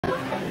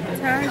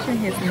Tahj and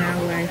his now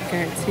wife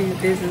got to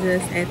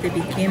visit us at the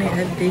beginning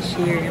of this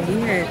year, and we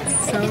had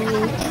so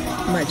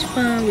much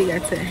fun. We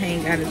got to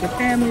hang out as a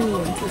family. We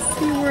went to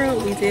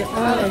SeaWorld. We did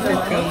all of the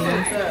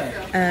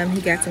things.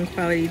 He got some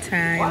quality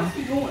time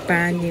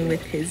bonding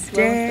with his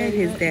dad.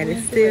 His dad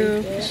is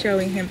still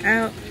showing him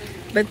out,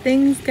 but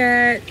things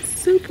got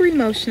super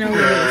emotional when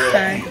it was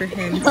time for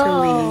him to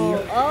leave.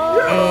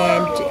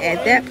 And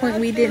at that point,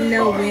 we didn't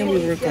know when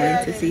we were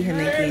going to see him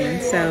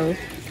again. So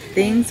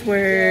things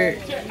were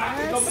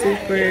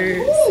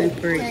super,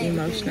 super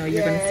emotional.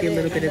 You're going to see a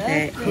little bit of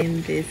that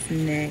in this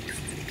next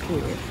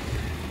clip.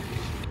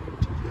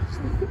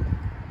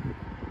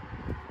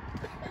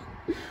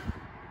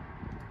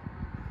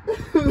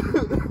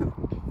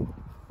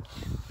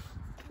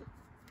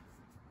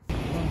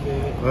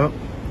 Well,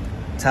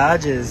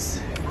 Tahj is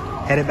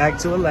headed back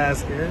to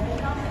Alaska.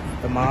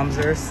 The moms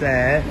are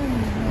sad.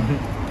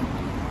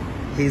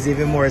 He's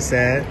even more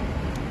sad.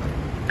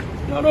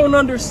 Y'all don't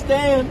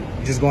understand.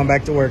 Just going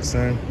back to work,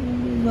 son.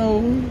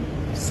 No.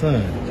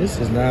 Son, this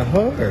is not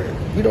hard.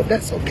 You know,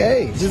 that's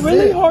okay. It's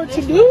really hard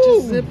to do.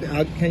 Just zip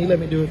it. Can you let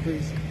me do it,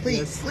 please? Please,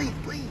 yes.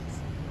 Please.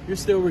 You're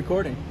still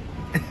recording.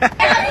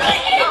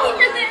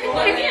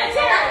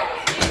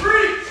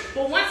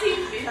 But once he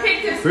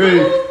picked his Free.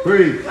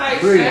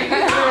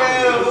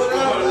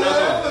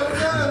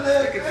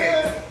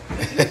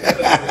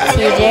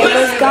 TJ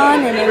was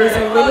gone and it was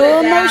a little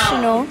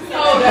emotional,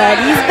 but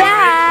he's back.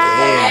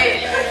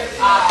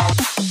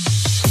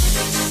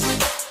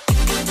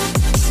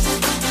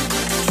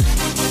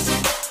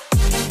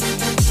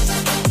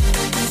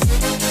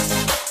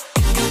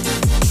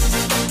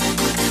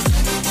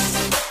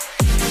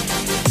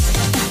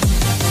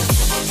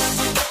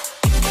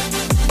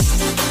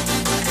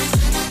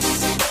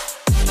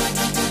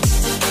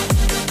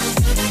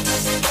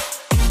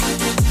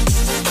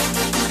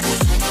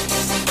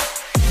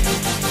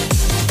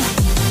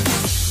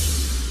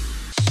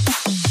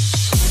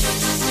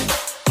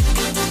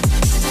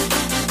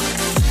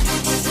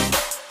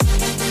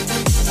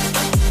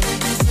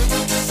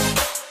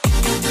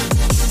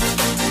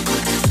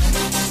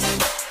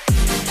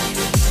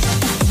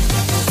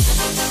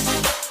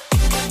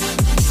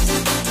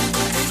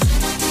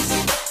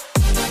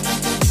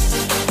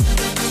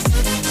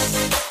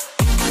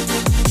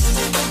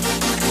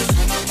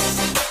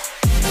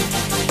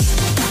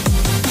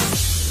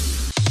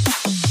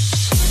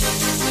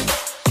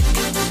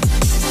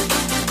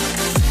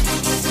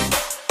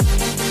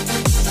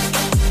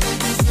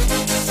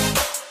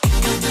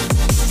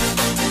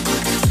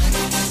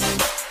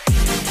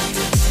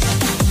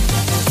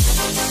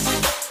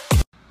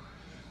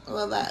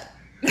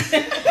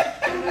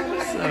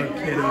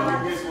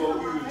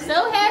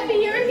 So happy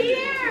you're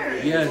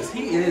here. Yes,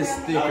 he is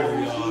thicker,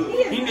 y'all.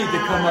 He needs to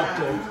come up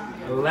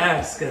to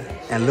Alaska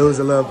and lose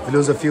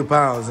a few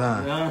pounds,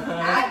 huh? I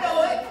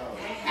know it.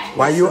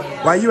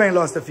 Why you ain't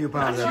lost a few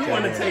pounds? You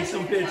want to take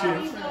some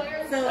pictures?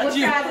 So what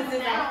size is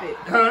this outfit?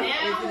 Huh?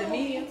 Is it a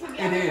medium to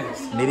It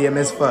is. Medium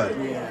as fuck.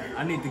 Yeah,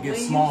 I need to get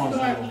smalls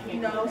now.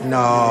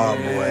 No,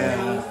 boy.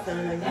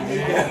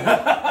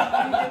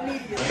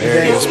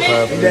 There's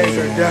puppy. Days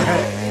are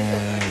done.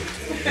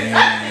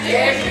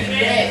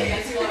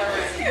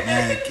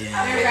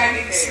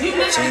 You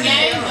missed the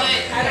game, but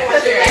I don't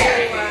want your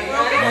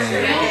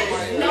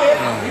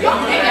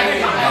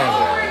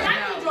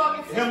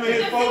Him and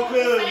his four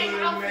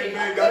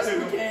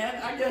cousins,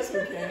 I guess we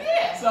can.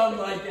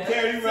 Something like that.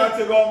 Terry, you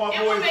took all my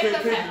boys'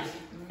 pictures.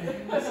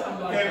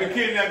 Had the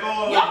kid that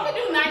going. Y'all can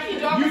do Nike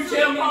joggers. You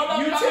tell me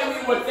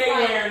what they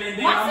wearing, and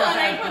then I'm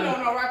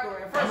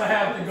gonna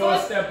have to go a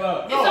step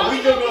up. No, we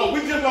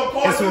just gonna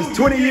part. This was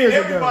 20 years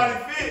ago. Everybody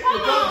fit.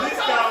 With those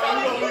discounts, we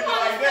don't leave it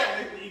like that.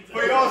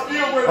 But y'all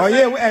still wear. Oh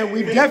yeah, and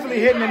we definitely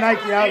hitting the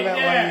Nike outlet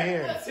while you're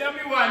here. Tell me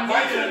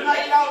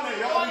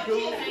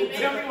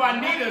why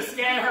Nita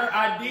scanned her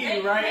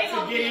ID, right, to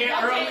get in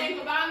early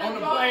on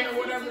the plane or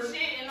whatever.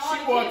 She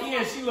walked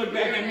in, she looked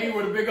back at me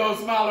with a big old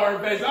smile on her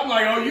face. I'm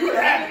like, oh, you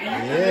happy? You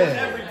do this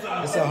every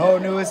time. It's a whole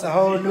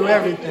new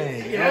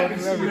everything.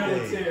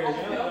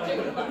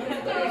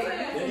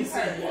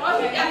 All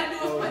you gotta do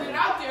is put it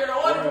out there. The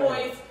other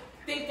boys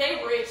think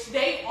they rich.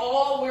 They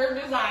all wear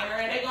designer,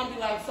 and they gonna be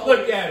like, so.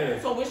 Look at her.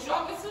 So which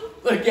jogging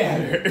suit? Look at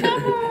her.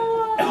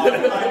 Let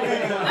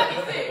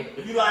me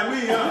see. You like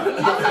me, huh? Oh,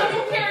 so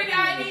you carry the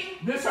ID?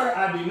 This her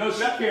ID. No, she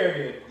carried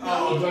it.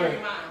 No, he carry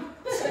mine.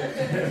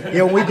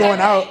 Yeah, when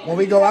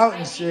we go out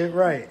and shit,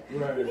 right. He be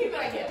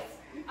like, yes.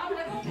 I'm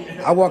like, okay.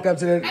 I walk up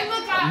to the Hey,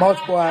 look,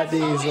 multiple I IDs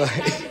told you like.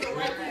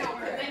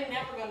 they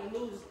never gonna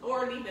lose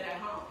or leave it at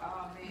home.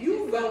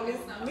 You gonna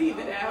leave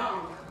it at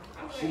home.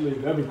 She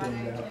leave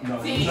everything down.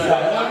 No. See,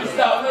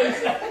 Stop.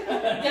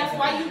 that's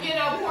why you get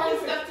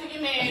important stuff to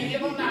your man.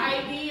 Give him the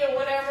ID or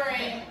whatever,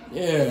 and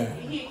Yeah.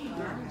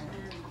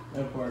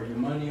 That part, your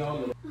money,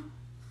 all of it.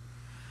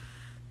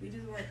 We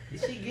just went.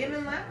 She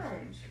giving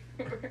lounge,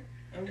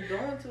 and we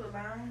going to a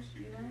lounge.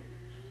 You know.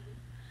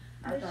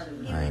 I thought it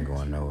was. I ain't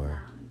going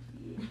nowhere.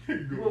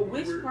 Well,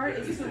 which part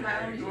is to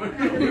lounge? I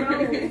don't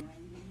know.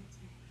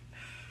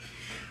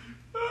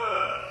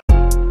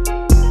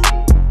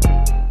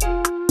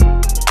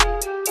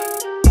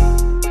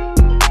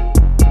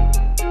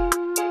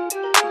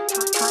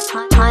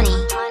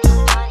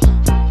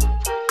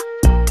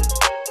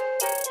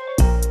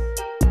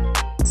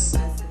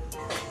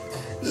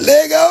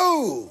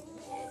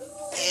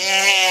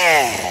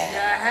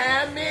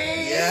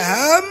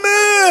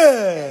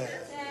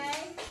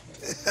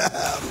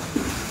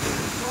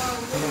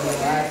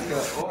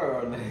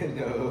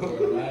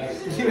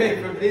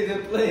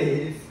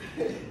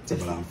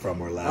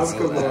 Orlando. I'm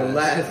from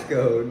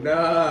Orlando.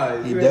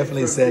 Nah. He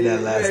definitely said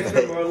that last night.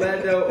 You from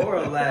Orlando or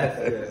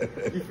Alaska?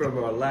 You from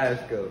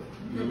Orlando.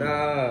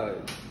 Nah.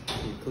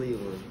 In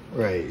Cleveland.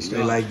 Right,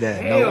 straight like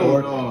that.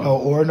 Hell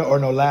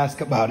No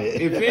Alaska about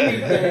it. If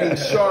anything,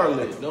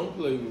 Charlotte, don't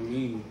play with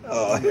me.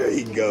 Oh, here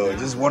you go.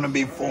 Just want to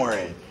be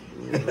foreign.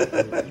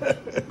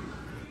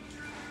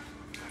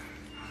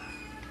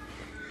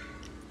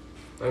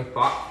 Thanks,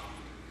 Pop.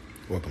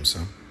 Welcome,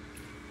 son.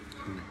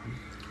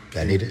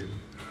 That needed?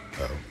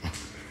 Oh.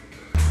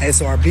 Hey,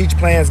 so our beach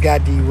plans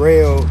got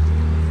derailed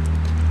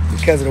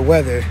because of the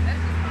weather.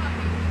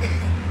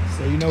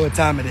 So you know what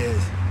time it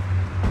is.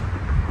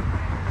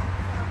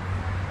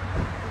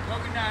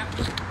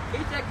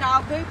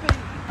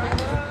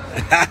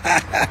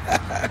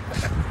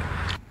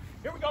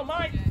 Here we go,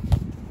 Mike.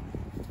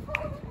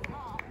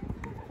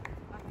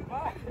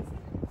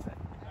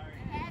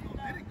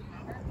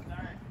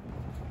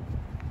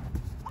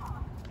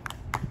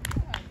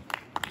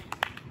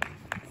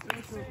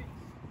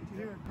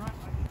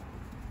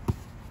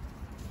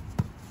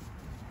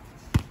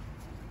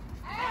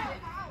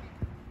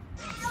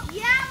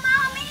 Yeah,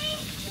 mommy.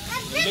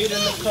 Lead in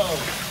the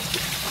code.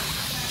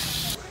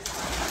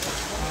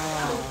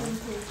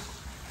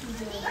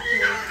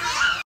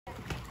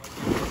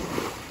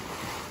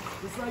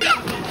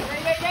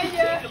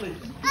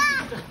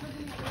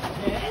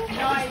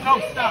 No,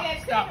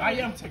 stop. I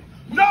am taking.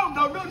 No.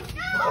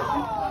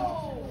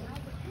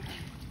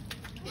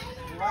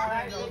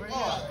 Right over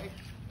here.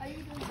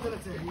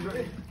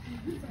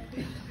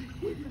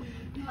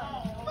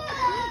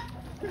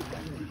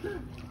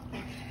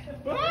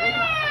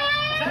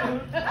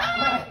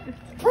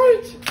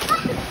 Preach!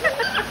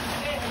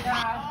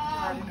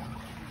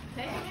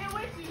 Take it in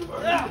with you.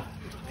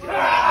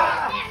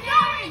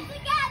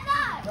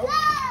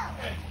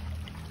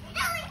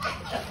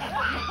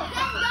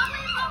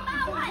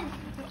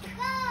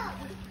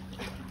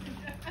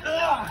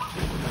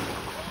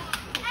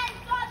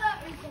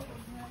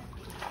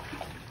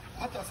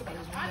 I thought somebody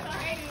was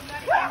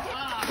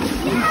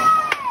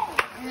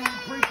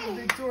preaching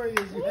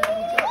victorious.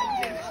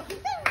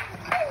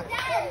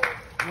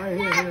 Right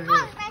here.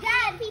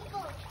 Dad,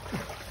 people.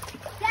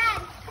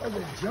 Dad. Oh, the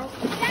jump.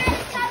 Dad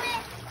is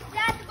coming.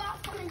 Dad, the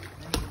ball's coming.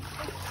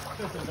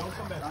 Don't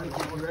come back.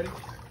 You ready?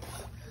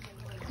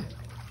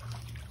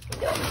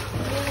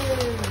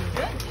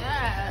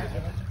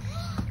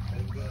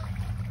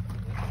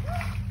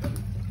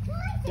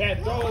 Dad,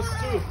 throw us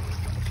two.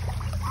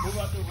 Move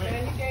out the way.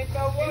 Man, he can't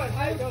throw one.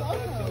 How you gonna throw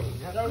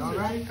two? All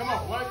right. Come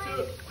on, 1,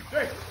 2,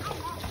 3.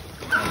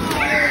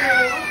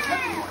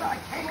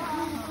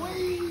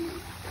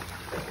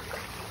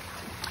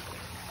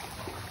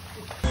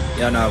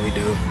 Y'all know how we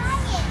do.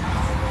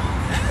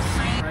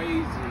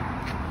 Crazy.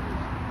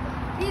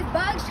 These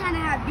bugs trying to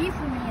have beef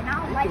with me, and I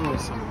don't like it.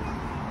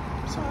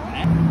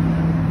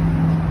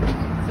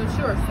 So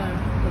sure, son.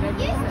 Whatever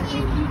you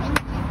say.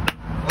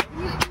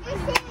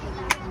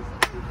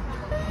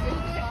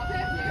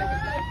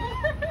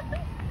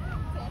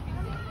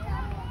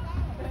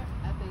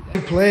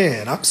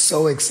 Playing. I'm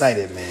so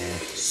excited, man.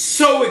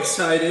 So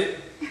excited.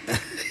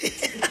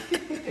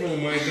 Oh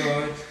my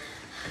God.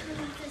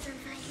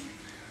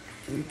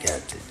 We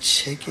got the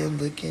chicken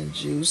looking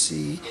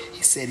juicy.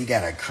 He said he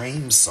got a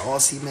cream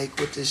sauce he make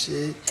with this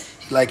shit.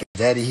 He like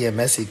daddy, he a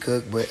messy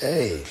cook, but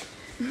hey,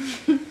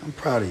 I'm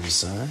proud of you,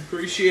 son.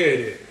 Appreciate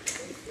it.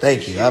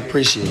 Thank you. I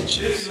appreciate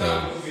you.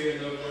 So,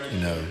 you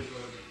know,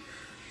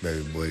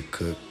 baby boy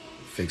cook,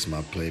 fix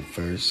my plate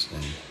first,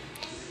 and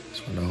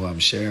just wanna know who I'm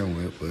sharing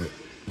with, but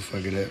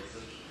fuck it up.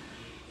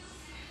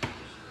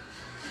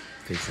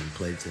 Fixing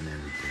plates and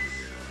everything,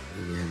 yo.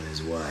 Look at him and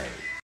his wife.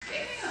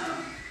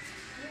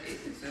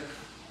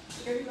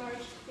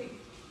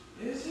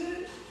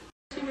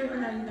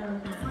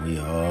 We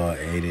all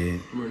ate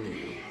it.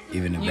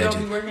 Even the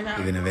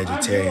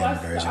vegetarian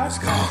version is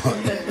gone.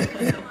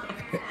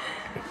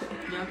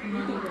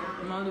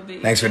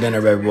 Thanks for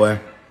dinner, baby boy.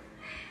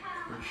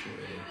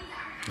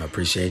 I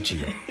appreciate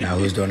you. Now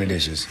who's doing the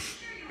dishes?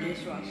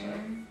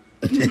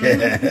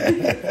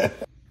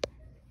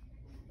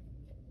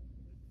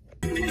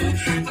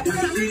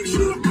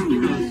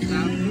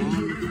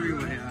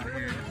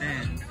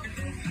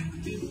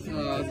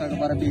 Talk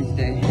about a beach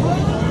day.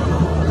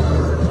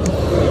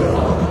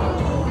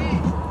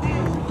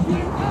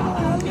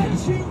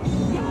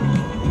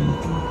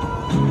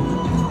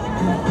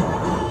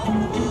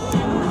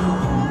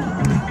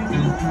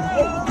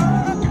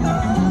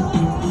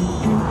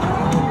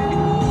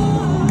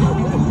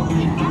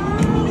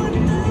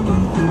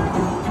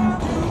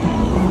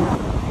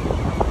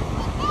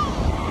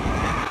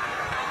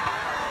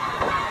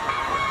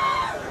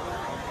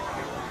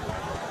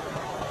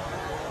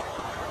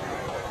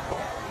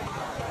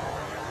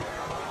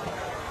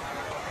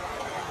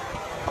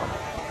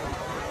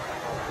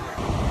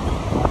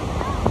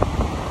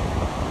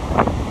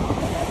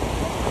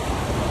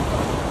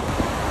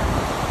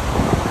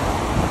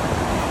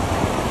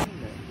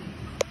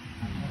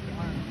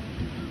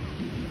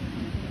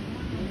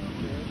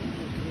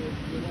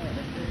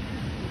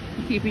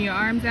 Keeping your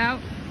arms out.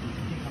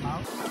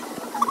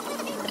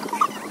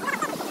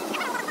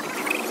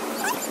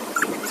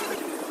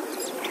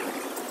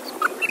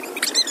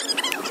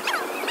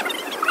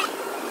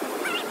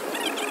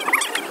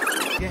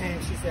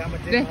 say I'm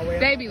gonna dig my way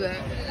They be out.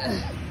 like,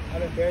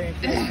 I've been burying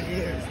kids for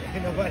years.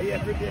 Ain't nobody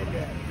ever did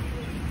that.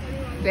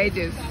 they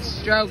just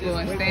struggle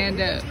and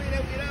stand up.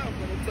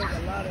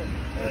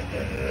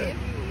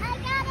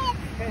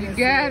 You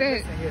got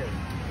it.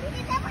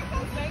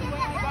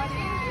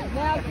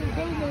 Now you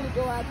do need to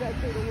go out there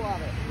to the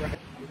water.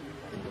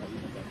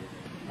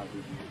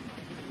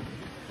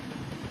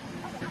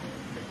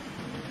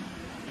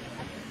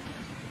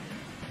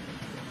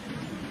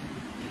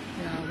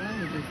 Why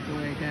would this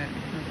boy got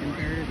fucking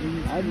dirt in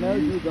his I know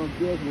you gonna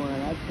get one.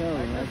 I tell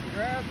him. I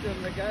grabbed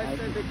him. The guy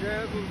said to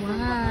grab him.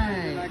 Why?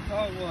 And I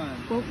caught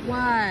one. But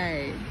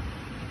why?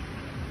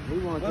 He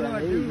wants What do I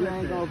that. do You with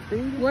ain't it? gonna feed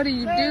it. What do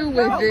you do with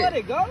Let it?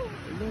 it go.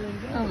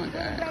 Oh my God.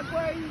 That's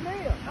where you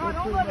live. No,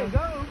 don't let it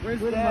go. Where's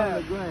Put him on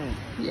Dad? the ground.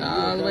 You're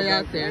all the way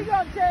out He there.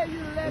 gonna tell you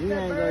to let He that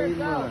ain't gonna Oh, even bird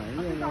go. run. He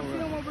I'm ain't gonna gonna see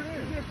him run. over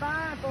there. Get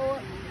fined for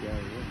it.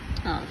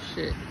 Oh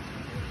shit.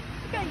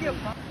 You can't get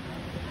fined.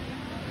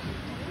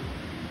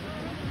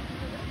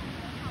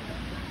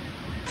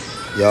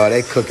 Y'all,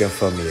 they cooking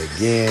for me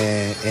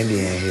again. Indy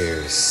in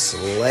here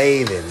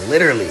slaving,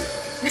 literally,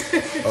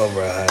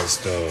 over a hot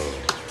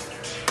stove.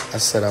 I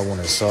said I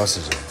wanted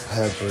sausage and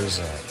peppers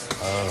and,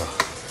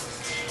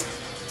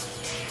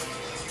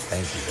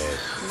 thank you, babe.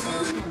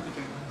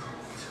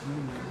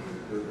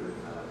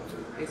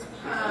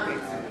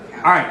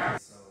 All right.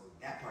 So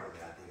that part of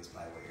it, I think, is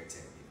probably what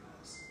irritated me the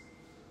most.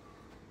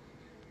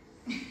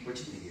 What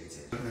you think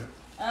irritated?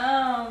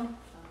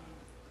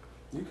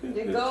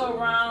 You go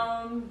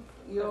around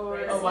your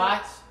A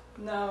watch?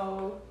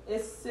 No,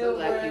 it's silver.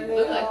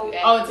 Look like you.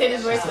 Oh, a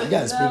tennis bracelet. You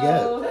gotta speak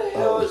up.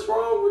 What's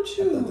wrong with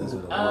you?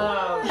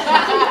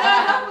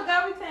 I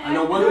forgot we I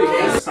know one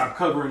thing is stop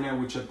covering that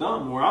with your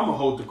thumb, or I'm gonna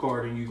hold the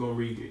card and you gonna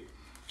read it.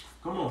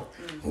 Come on.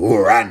 Ooh,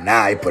 right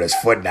now he put his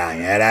foot down.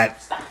 Yeah,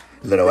 that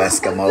little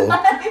Eskimo.